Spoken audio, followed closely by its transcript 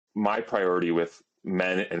my priority with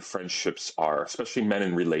men and friendships are, especially men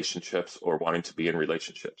in relationships or wanting to be in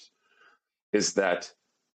relationships, is that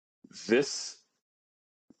this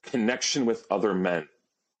connection with other men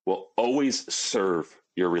will always serve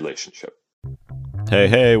your relationship.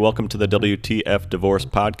 Hey, welcome to the WTF Divorce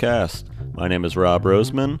Podcast. My name is Rob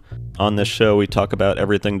Roseman. On this show, we talk about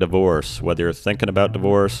everything divorce, whether you're thinking about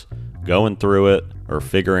divorce, going through it, or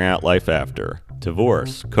figuring out life after.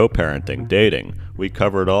 Divorce, co-parenting, dating. We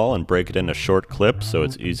cover it all and break it into short clips so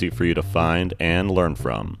it's easy for you to find and learn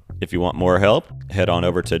from. If you want more help, head on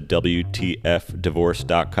over to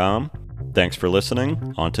WTFdivorce.com. Thanks for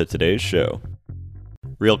listening. On to today's show.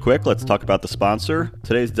 Real quick, let's talk about the sponsor.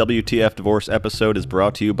 Today's WTF Divorce episode is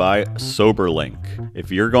brought to you by SoberLink. If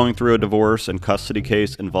you're going through a divorce and custody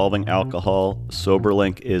case involving alcohol,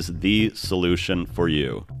 SoberLink is the solution for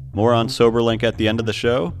you. More on SoberLink at the end of the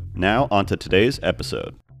show. Now, on to today's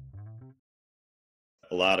episode.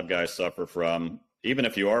 A lot of guys suffer from, even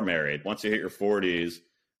if you are married, once you hit your 40s,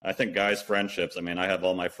 I think guys' friendships, I have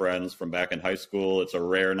all my friends from back in high school. It's a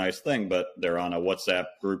rare, nice thing, but they're on a WhatsApp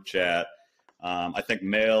group chat. I think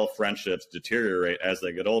male friendships deteriorate as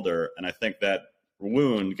they get older, and I think that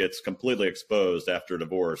wound gets completely exposed after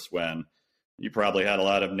divorce when you probably had a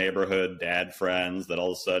lot of neighborhood dad friends that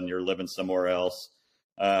all of a sudden you're living somewhere else.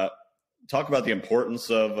 Talk about the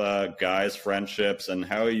importance of guys' friendships and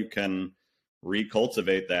how you can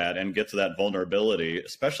recultivate that and get to that vulnerability,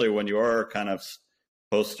 especially when you are kind of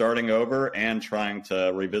both starting over and trying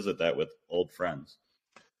to revisit that with old friends.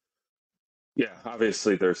 Yeah,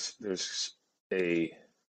 obviously there's a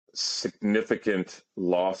significant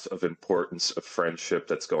loss of importance of friendship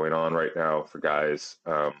that's going on right now for guys.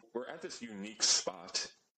 We're at this unique spot,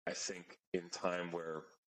 I think, in time where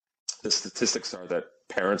the statistics are that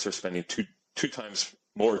parents are spending two times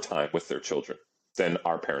more time with their children than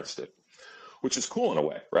our parents did, which is cool in a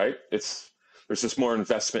way, right? There's just more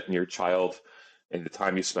investment in your child and the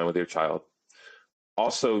time you spend with your child.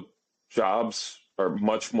 Also, jobs are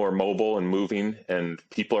much more mobile and moving, and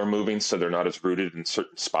people are moving, so they're not as rooted in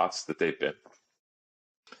certain spots that they've been.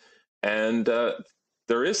 And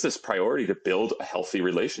there is this priority to build a healthy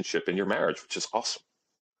relationship in your marriage, which is awesome.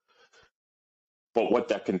 But what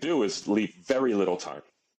that can do is leave very little time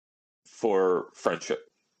for friendship.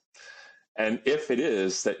 And if it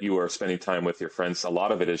is that you are spending time with your friends, a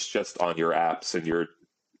lot of it is just on your apps and you're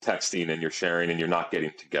texting and you're sharing and you're not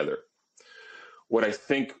getting together. What I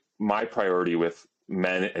think my priority with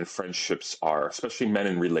men and friendships are, especially men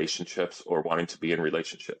in relationships or wanting to be in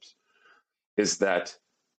relationships, is that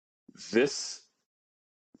this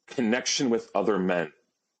connection with other men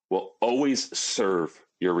will always serve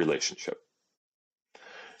your relationship.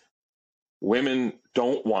 Women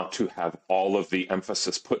don't want to have all of the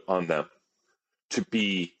emphasis put on them to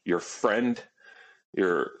be your friend,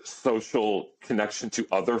 your social connection to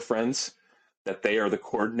other friends, that they are the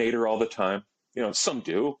coordinator all the time. Some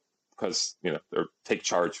do, because they're take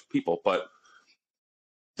charge people, but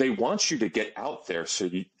they want you to get out there so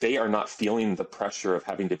they are not feeling the pressure of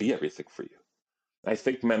having to be everything for you. I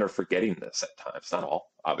think men are forgetting this at times, not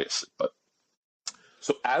all, obviously, but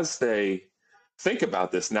so as they think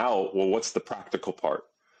about this now, well, what's the practical part?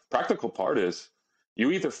 Practical part is you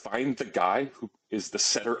either find the guy who is the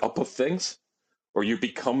setter up of things, or you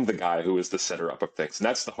become the guy who is the setter up of things. And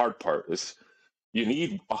that's the hard part, is you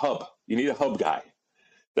need a hub. You need a hub guy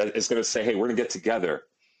that is going to say, hey, we're going to get together.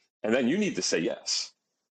 And then you need to say yes.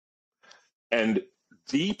 And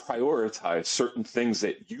deprioritize certain things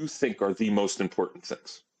that you think are the most important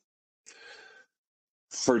things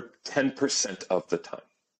for 10% of the time.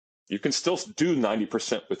 You can still do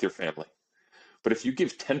 90% with your family. But if you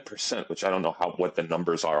give 10%, which I don't know what the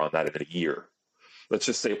numbers are on that in a year, let's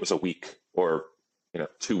just say it was a week or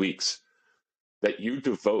 2 weeks, that you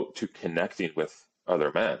devote to connecting with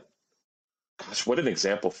other men. Gosh, what an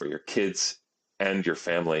example for your kids and your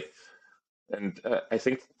family. And I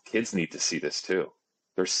think kids need to see this too.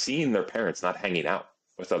 They're seeing their parents not hanging out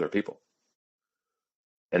with other people.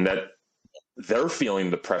 And that they're feeling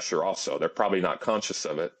the pressure also. They're probably not conscious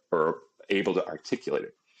of it or able to articulate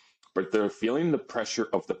it, but they're feeling the pressure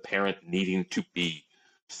of the parent needing to be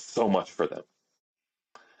so much for them.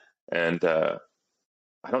 And I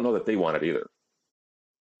don't know that they want it either.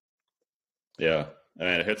 Yeah.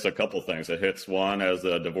 And it hits a couple things. It hits one, as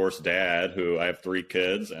a divorced dad who I have 3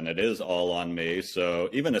 kids, and it is all on me. So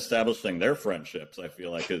even establishing their friendships, I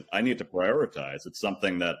feel like I need to prioritize. It's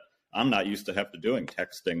something that I'm not used to have to doing,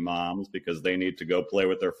 texting moms because they need to go play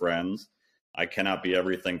with their friends. I cannot be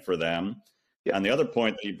everything for them. Yeah. And the other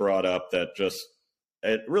point that you brought up that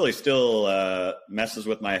it really still messes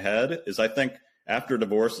with my head is, I think after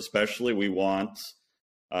divorce especially, we want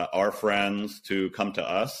our friends to come to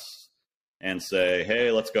us and say,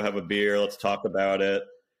 hey, let's go have a beer, let's talk about it.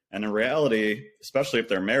 And in reality, especially if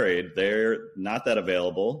they're married, they're not that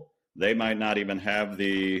available. They might not even have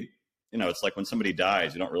the, it's like when somebody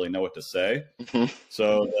dies, you don't really know what to say.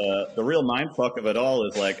 So the real mind fuck of it all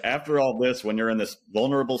is like, after all this, when you're in this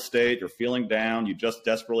vulnerable state, you're feeling down, you just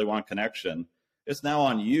desperately want connection, it's now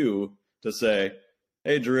on you to say,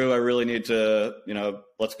 hey, Drew, I really need to,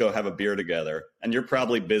 let's go have a beer together. And you're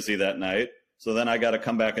probably busy that night. So then I got to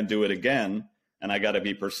come back and do it again. And I got to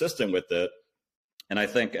be persistent with it. And I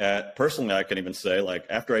think personally, I can even say, like,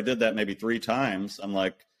 after I did that maybe 3 times, I'm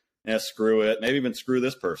like, yeah, screw it. Maybe even screw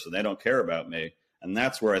this person. They don't care about me. And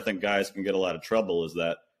that's where I think guys can get a lot of trouble, is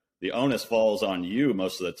that the onus falls on you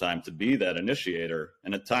most of the time to be that initiator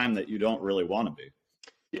in a time that you don't really want to be.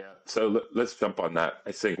 Yeah. So let's jump on that.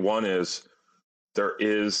 I think one is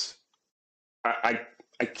I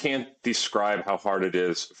can't describe how hard it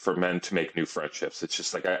is for men to make new friendships. It's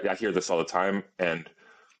just like, I hear this all the time, and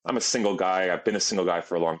I'm a single guy. I've been a single guy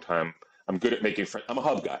for a long time. I'm good at making friends. I'm a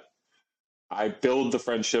hub guy. I build the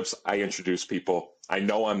friendships. I introduce people. I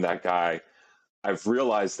know I'm that guy. I've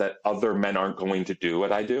realized that other men aren't going to do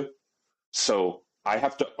what I do. So I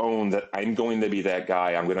have to own that I'm going to be that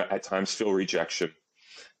guy. I'm going to at times feel rejection,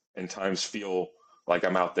 and times feel like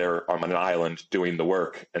I'm out there on an island doing the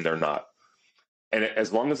work, and they're not. And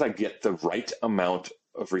as long as I get the right amount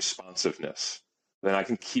of responsiveness, then I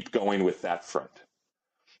can keep going with that front.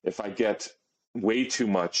 If I get way too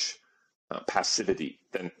much passivity,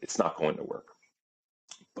 then it's not going to work.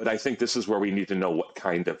 But I think this is where we need to know what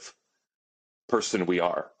kind of person we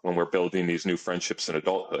are when we're building these new friendships in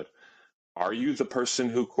adulthood. Are you the person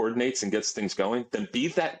who coordinates and gets things going? Then be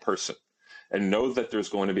that person, and know that there's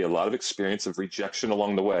going to be a lot of experience of rejection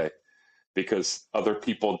along the way, because other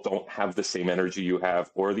people don't have the same energy you have,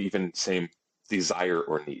 or the even same desire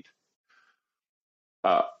or need.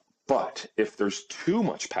 But if there's too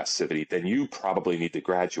much passivity, then you probably need to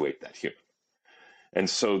graduate that human. And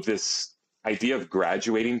so this idea of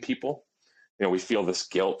graduating people, we feel this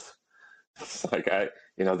guilt. It's like,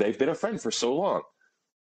 they've been a friend for so long,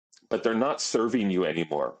 but they're not serving you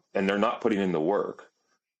anymore, and they're not putting in the work.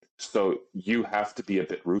 So you have to be a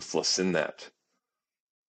bit ruthless in that.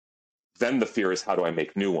 Then the fear is, how do I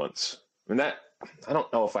make new ones? And that, I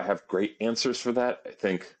don't know if I have great answers for that. I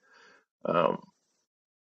think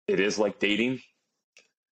it is like dating,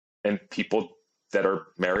 and people that are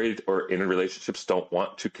married or in relationships don't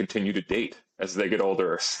want to continue to date as they get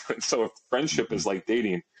older. So if friendship is like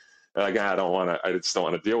dating, like, I just don't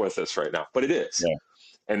want to deal with this right now, but it is. Yeah.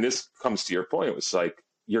 And this comes to your point. It was like,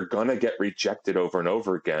 you're going to get rejected over and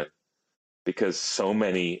over again, because so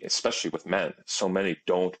many, especially with men, so many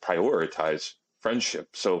don't prioritize friendship.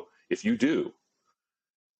 So if you do,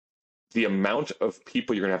 the amount of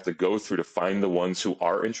people you're going to have to go through to find the ones who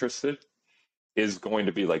are interested is going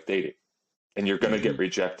to be like dating, and you're going to get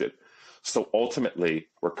rejected. So ultimately,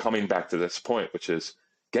 we're coming back to this point, which is,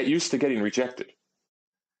 get used to getting rejected.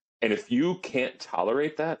 And if you can't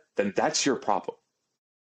tolerate that, then that's your problem,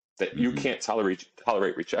 that you can't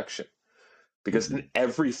tolerate rejection. Because in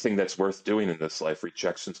everything that's worth doing in this life,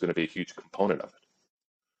 rejection is going to be a huge component of it.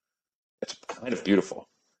 It's kind of beautiful.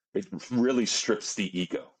 It really strips the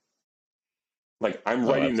ego. Like, I'm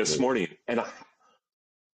writing this morning, and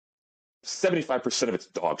 75% of it's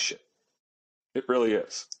dog shit. It really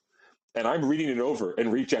is. And I'm reading it over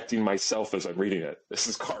and rejecting myself as I'm reading it. This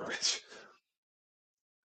is garbage.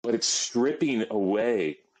 But it's stripping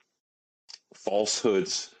away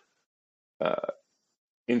falsehoods,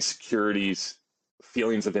 insecurities,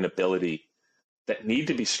 feelings of inability that need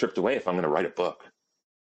to be stripped away if I'm going to write a book.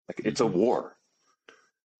 Like, it's a war.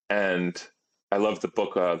 And I love the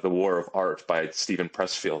book, The War of Art by Stephen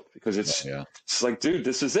Pressfield, because it's like, dude,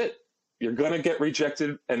 this is it. You're going to get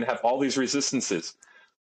rejected and have all these resistances.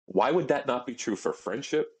 Why would that not be true for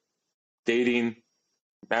friendship, dating,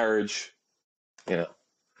 marriage?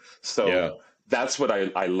 So that's what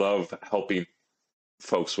I love helping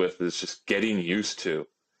folks with, is just getting used to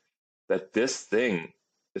that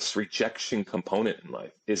this rejection component in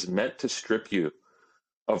life is meant to strip you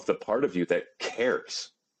of the part of you that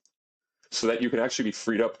cares, so that you can actually be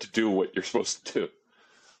freed up to do what you're supposed to do.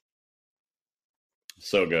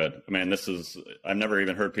 So good. I mean, I've never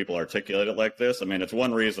even heard people articulate it like this. I mean, it's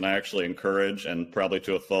one reason I actually encourage, and probably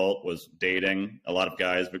to a fault, was dating. A lot of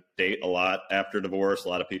guys date a lot after divorce. A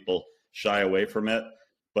lot of people shy away from it.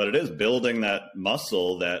 But it is building that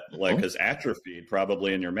muscle that has atrophied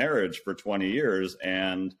probably in your marriage for 20 years.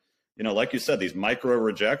 And, like you said, these micro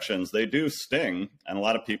rejections, they do sting. And a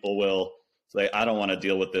lot of people will say, I don't want to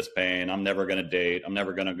deal with this pain. I'm never going to date. I'm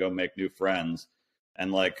never going to go make new friends.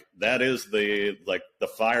 And like, that is the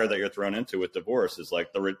fire that you're thrown into with divorce, is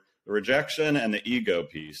like the rejection and the ego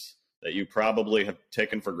piece that you probably have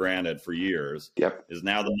taken for granted for years. Yep. Is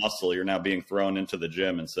now the muscle you're now being thrown into the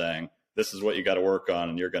gym and saying, this is what you got to work on.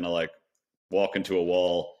 And you're going to like walk into a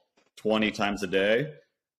wall 20 times a day.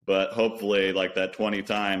 But hopefully like that 20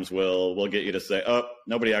 times will get you to say, oh,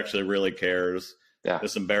 nobody actually really cares. Yeah.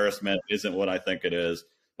 This embarrassment isn't what I think it is.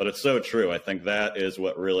 But it's so true. I think that is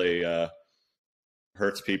what really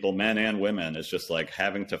hurts people, men and women, is just like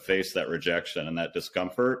having to face that rejection and that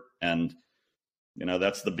discomfort. And, you know,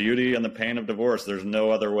 that's the beauty and the pain of divorce. There's no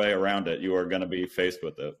other way around it. You are going to be faced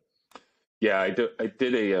with it. Yeah, I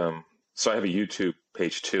did a, so I have a YouTube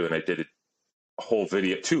page too, and I did a whole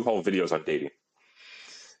video, 2 whole videos on dating.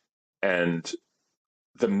 And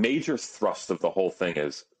the major thrust of the whole thing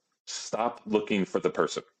is stop looking for the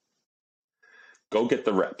person. Go get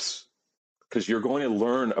the reps, because you're going to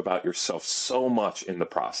learn about yourself so much in the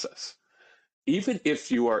process. Even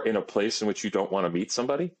if you are in a place in which you don't want to meet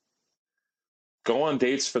somebody, go on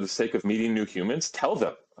dates for the sake of meeting new humans. Tell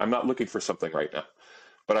them, I'm not looking for something right now,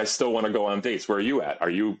 but I still want to go on dates. Where are you at? Are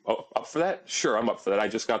you up for that? Sure, I'm up for that. I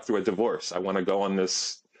just got through a divorce. I want to go on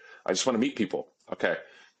this. I just want to meet people. Okay.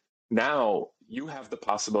 Now you have the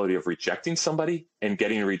possibility of rejecting somebody and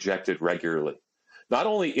getting rejected regularly. Not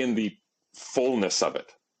only in the fullness of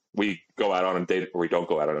it, we go out on a date or we don't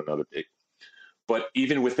go out on another date, but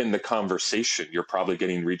even within the conversation, you're probably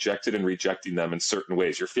getting rejected and rejecting them in certain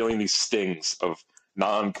ways. You're feeling these stings of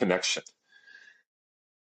non-connection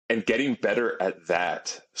and getting better at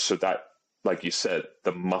that, so that, like you said,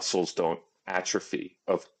 the muscles don't atrophy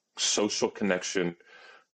of social connection,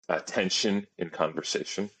 attention in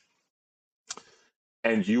conversation.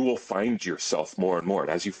 And you will find yourself more and more.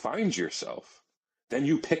 And as you find yourself, then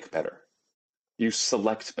you pick better. You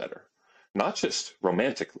select better, not just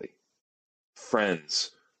romantically, friends,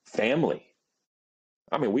 family.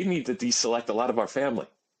 I mean, we need to deselect a lot of our family.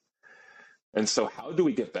 And so how do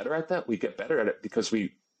we get better at that? We get better at it because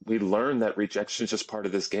we learn that rejection is just part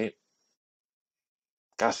of this game.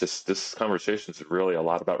 Gosh, this conversation is really a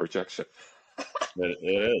lot about rejection. It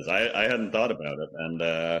is. I hadn't thought about it.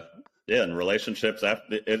 And yeah, in relationships,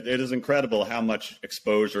 it is incredible how much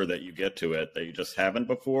exposure that you get to it that you just haven't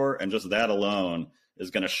before. And just that alone is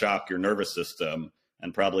going to shock your nervous system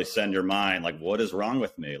and probably send your mind like, what is wrong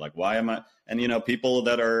with me? Like, why am I? And, you know, people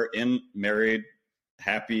that are in married,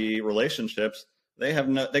 happy relationships, they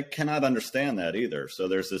cannot understand that either. So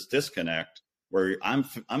there's this disconnect where I'm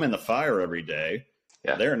in the fire every day.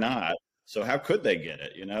 Yeah. They're not. So how could they get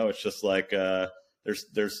it? You know, it's just like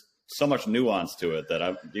there's so much nuance to it that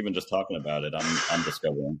I'm even just talking about it, I'm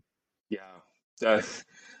discovering. Yeah.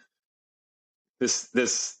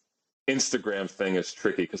 This Instagram thing is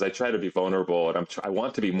tricky because I try to be vulnerable and I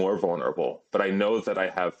want to be more vulnerable, but I know that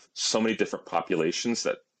I have so many different populations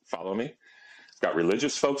that follow me. I've got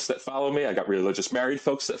religious folks that follow me. I got religious married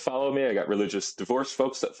folks that follow me. I got religious divorced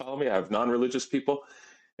folks that follow me. I have non-religious people.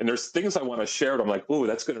 And there's things I want to share, and I'm like, ooh,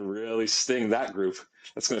 that's going to really sting that group.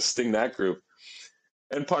 That's going to sting that group.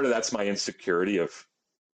 And part of that's my insecurity of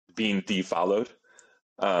being defollowed.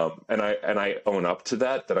 And I own up to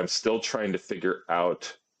that I'm still trying to figure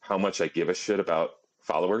out how much I give a shit about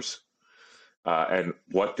followers and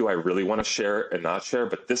what do I really want to share and not share.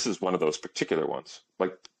 But this is one of those particular ones.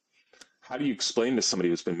 Like, how do you explain to somebody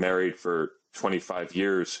who's been married for 25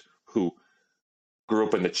 years, who grew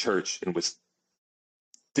up in the church and was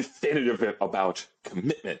definitive about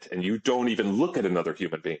commitment, and you don't even look at another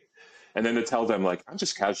human being, and then to tell them like, I'm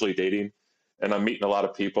just casually dating and I'm meeting a lot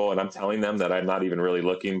of people and I'm telling them that I'm not even really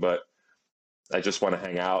looking, but I just want to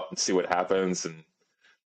hang out and see what happens,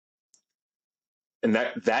 and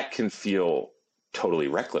that can feel totally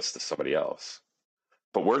reckless to somebody else.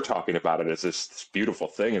 But we're talking about it as this beautiful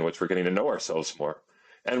thing in which we're getting to know ourselves more,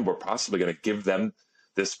 and we're possibly going to give them,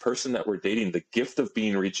 this person that we're dating, the gift of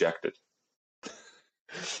being rejected.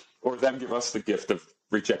 Or them give us the gift of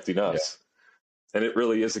rejecting us. Yeah. And it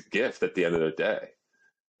really is a gift at the end of the day.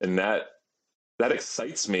 And that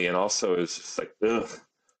excites me, and also is just like, ugh.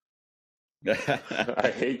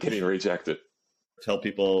 I hate getting rejected. Tell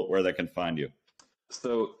people where they can find you.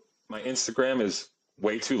 So my Instagram is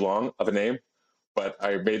way too long of a name, but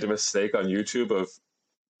I made the mistake on YouTube of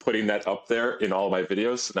putting that up there in all my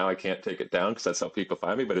videos. So now I can't take it down because that's how people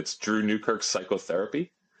find me, but it's Drew Newkirk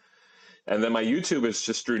Psychotherapy. And then my YouTube is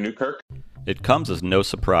just Drew Newkirk. It comes as no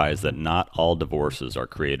surprise that not all divorces are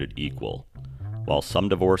created equal. While some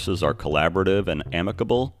divorces are collaborative and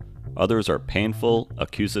amicable, others are painful,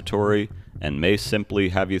 accusatory, and may simply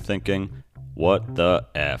have you thinking, what the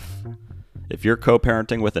F? If you're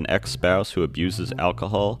co-parenting with an ex-spouse who abuses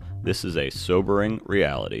alcohol, This is a sobering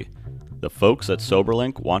reality. The folks at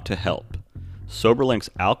SoberLink want to help.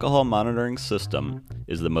 SoberLink's alcohol monitoring system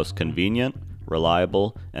is the most convenient,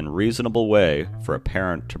 reliable, and reasonable way for a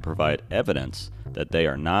parent to provide evidence that they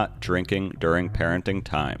are not drinking during parenting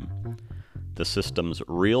time. The system's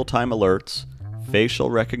real-time alerts,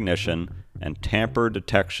 facial recognition, and tamper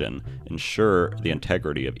detection ensure the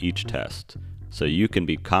integrity of each test, so you can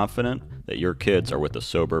be confident that your kids are with a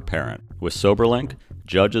sober parent. With SoberLink,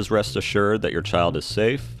 judges rest assured that your child is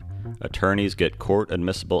safe, attorneys get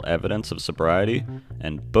court-admissible evidence of sobriety,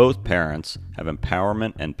 and both parents have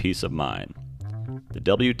empowerment and peace of mind. The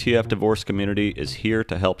WTF divorce community is here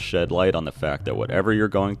to help shed light on the fact that whatever you're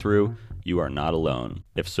going through, you are not alone.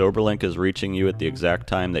 If SoberLink is reaching you at the exact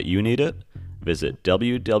time that you need it, visit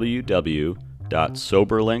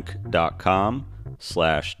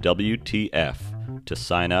www.soberlink.com/WTF to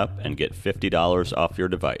sign up and get $50 off your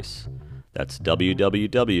device. That's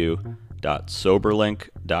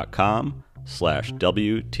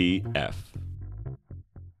www.soberlink.com/WTF.